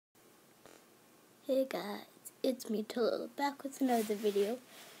Hey guys, it's me Tolo, back with another video,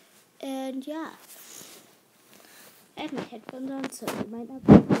 and yeah, I have my headphones on, so you might not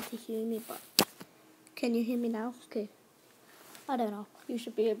be able to hear me, but can you hear me now? Okay, I don't know, you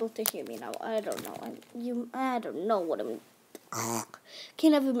should be able to hear me now. I don't know, I don't know what I'm, okay,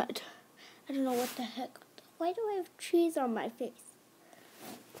 never mind, I don't know what the heck, why do I have trees on my face?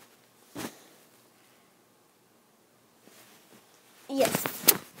 Yes,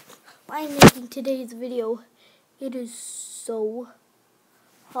 I'm making today's video. It is so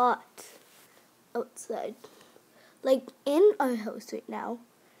hot outside. Like in our house right now.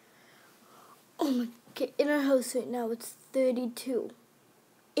 Oh my god, in our house right now it's 32.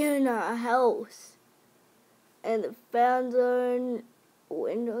 In our house. And the fans are on,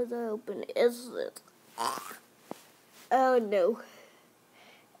 windows are open. It's just, oh no.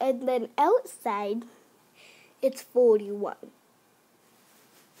 And then outside it's 41.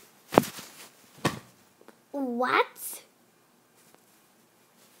 What?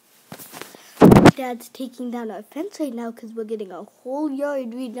 Dad's taking down our fence right now because we're getting a whole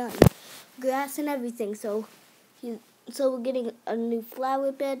yard redone, grass and everything. So we're getting a new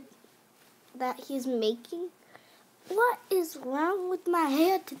flower bed that he's making. What is wrong with my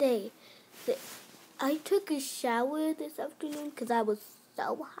hair today? I took a shower this afternoon because I was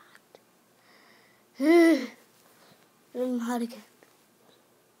so hot. I'm hot again.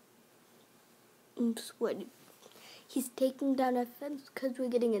 I'm sweating. He's taking down our fence because we're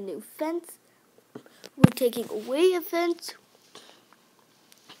getting a new fence. We're taking away a fence.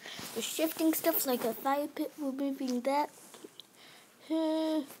 We're shifting stuff like a fire pit. We're moving that.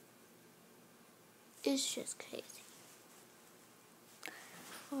 It's just crazy.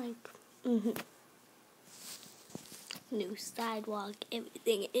 Like, new sidewalk.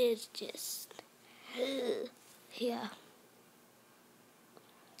 Everything is just, yeah.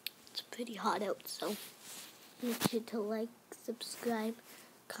 It's pretty hot out, so make sure to like, subscribe,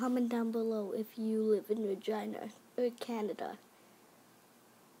 comment down below if you live in Regina or Canada.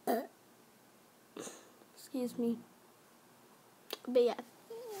 Excuse me. But yeah.